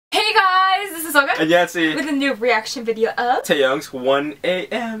is Yeoja and Yancy with a new reaction video of Taeyang's 1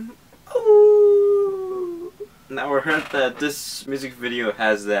 a.m. Ooh. Now we heard that this music video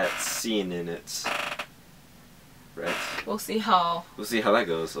has that scene in it. Right? We'll see how that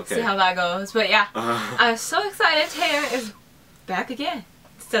goes. Okay. See how that goes. But yeah, I'm so excited. Taeyang is back again.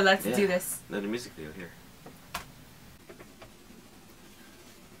 So let's do this. Another music video here.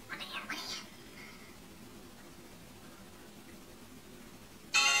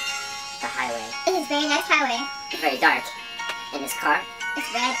 The highway. It is a very nice highway. It's very dark. In this car.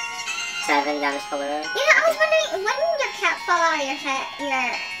 It's red. Driving down this polar road. You know, I was wondering, wouldn't your cap fall out of your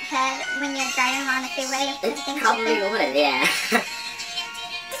head when you're driving along the freeway? It probably would, yeah.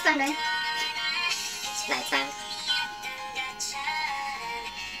 Just wondering. It's nighttime.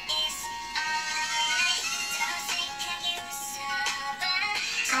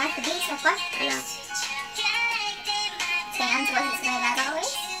 I like the beat so far. I know. Taeyang's was his way as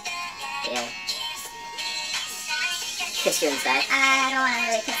always. Yeah. Kiss you inside. I don't want to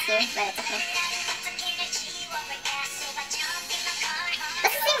really kiss you, but it's okay.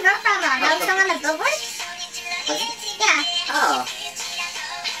 That's the same girl from that song on the Billboard? Was it? Yeah. Oh.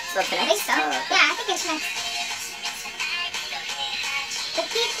 So I think connects? so. Oh, okay. Yeah, I think it's next. The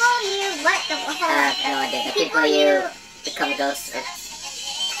people you what? The whole No idea. The people you become ghosts or...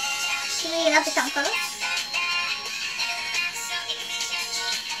 you love become close.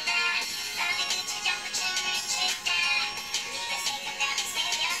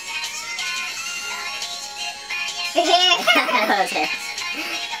 Okay.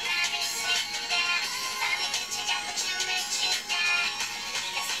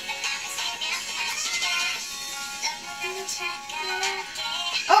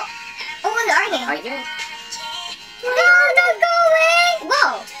 Oh, they're arguing. Arguing? No, don't go away! Whoa!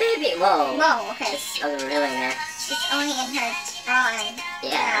 Baby, whoa. Whoa, okay. It's overruling there. She's only in her bra and...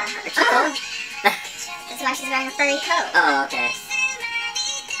 Yeah. Are you cold? That's why she's wearing a furry coat. Oh, okay.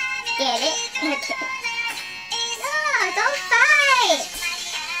 Get it? No, don't fight!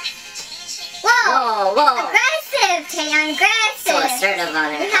 Whoa! Whoa, whoa. Aggressive, Taeyang, aggressive! So assertive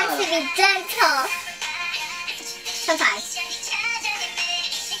on her. You have to be gentle. Sometimes.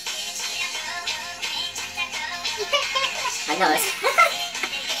 I know it's...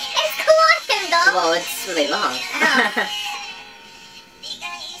 It's cool on him though. Whoa, it's really long. I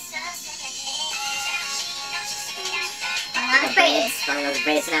know. Braids. One of those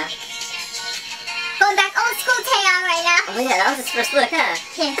braids now. Going back old school Taeyang right now. Oh yeah, that was his first look, huh?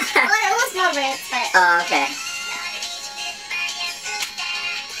 Yeah. Well, it was more braids, but... Oh, okay.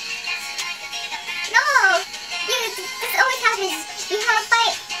 No! This always happens. You have a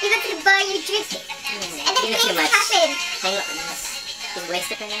fight, you go to the bar, you drink it. And then You do too things much. happen. Hang on. He's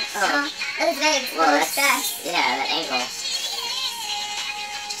wasted right now? Oh. That was very Well, exposed that's... Yeah, that angle.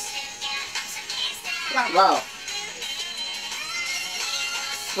 Whoa. Whoa.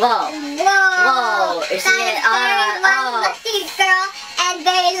 Whoa. Whoa! Is That it? is very one lucky girl and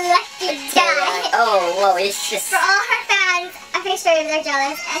very lucky guy. Oh, whoa, it's just... For all her fans, I'm pretty sure they're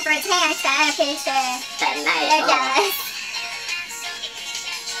jealous. And for Taeyang's fans, I'm pretty sure That night. they're Oh. jealous.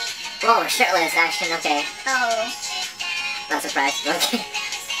 Whoa, shirtless action, okay. Oh. Not surprised, okay.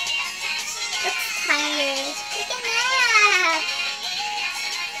 Looks tired. Look at that.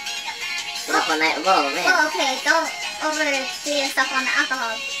 Been up all night. Whoa, man. Oh, okay. Don't overdo yourself on the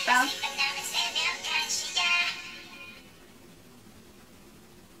alcohol, bro.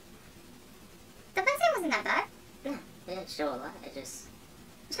 The fencing wasn't that bad. Yeah, it didn't show a lot. It just...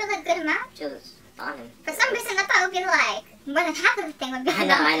 It showed a good amount. She was on him. For some reason, I thought it would be like more than half of the thing would be.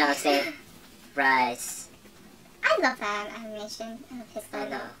 I know, same. Bryce. I love that animation. I love his I logo.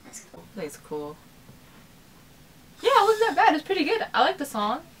 know, that's cool. It's cool. Yeah, it wasn't that bad. It's pretty good. I like the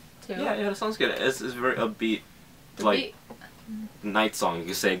song too. Yeah, the song's good. It's very upbeat, like night song you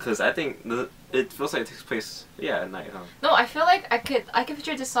could say, because I think it feels like it takes place at night, huh? No, I feel like I could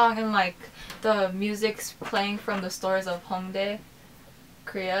picture this song in like the music's playing from the stores of Hongdae,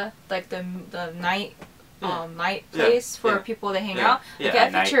 Korea, like the night night place for people to hang out. Like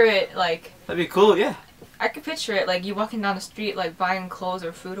I picture it like that'd be cool, yeah. I could picture it like you walking down the street like buying clothes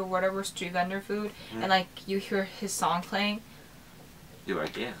or food or whatever, street vendor food, and like you hear his song playing. You're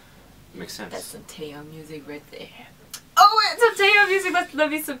like, yeah, makes sense. That's some Taeyang music right there. Oh, it's some Taeyang music. Let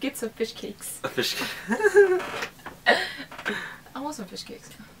me get some fish cakes. A fish cake. I want some fish cakes.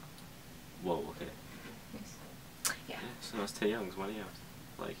 Whoa, okay. Nice. Yeah. So that's Taeyang's money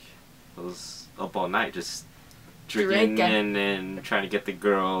out. Like, I was up all night just drinking and trying to get the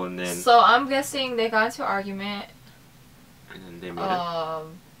girl, and then... So I'm guessing they got into an argument. And then they made it.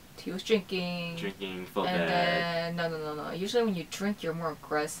 he was drinking. Felt and bad. then no. Usually when you drink, you're more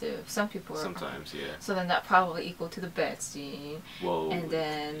aggressive. Some people are. Sometimes, yeah. So then that probably equal to the bed scene. Whoa. And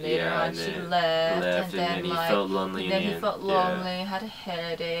then later yeah, on she left, and then he like, felt lonely. and then he felt lonely, yeah. had a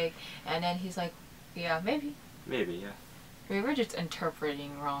headache, and then he's like, yeah, maybe. Maybe, yeah. Maybe we're just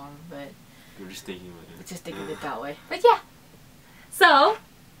interpreting wrong, but we're just thinking about it. We're just thinking it that way. But yeah. So.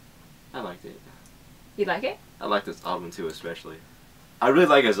 I liked it. You like it? I like this album too, especially. I really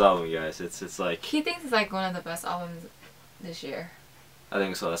like his album, guys. It's like. He thinks it's like one of the best albums this year. I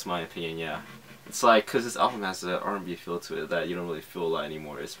think so. That's my opinion. Yeah. It's like, cause this album has an R&B feel to it that you don't really feel a lot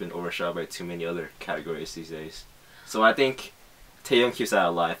anymore. It's been overshadowed by too many other categories these days. So I think Taeyang keeps that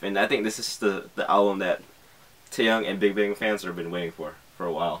alive, and I think this is the album that Taeyang and Big Bang fans have been waiting for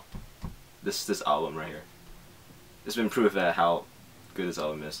a while. This album right here. It's been proof that how good this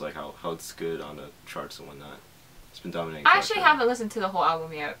album is, like how it's good on the charts and whatnot. It's been dominating. I actually haven't listened to the whole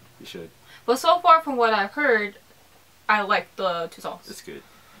album yet. You should. But so far from what I've heard, I like the 2 songs. It's good.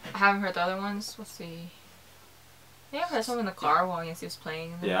 I haven't heard the other ones. Let's see. Yeah, I heard some in the car while Yancy was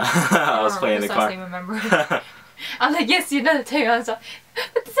playing. Yeah, I was playing in the car. I don't remember. I'm like, yes, you know the Taeyang song.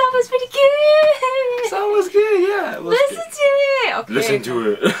 But the song was pretty good. The song was good, yeah. It was listen good. to it. Okay. Listen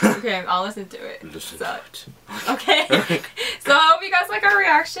to it. Okay, I'll listen to it. Listen so, to it. Okay. So, I hope you guys like our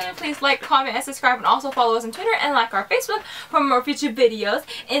reaction. Please like, comment, and subscribe. And also follow us on Twitter and like our Facebook for more future videos.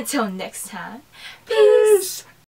 Until next time. Peace.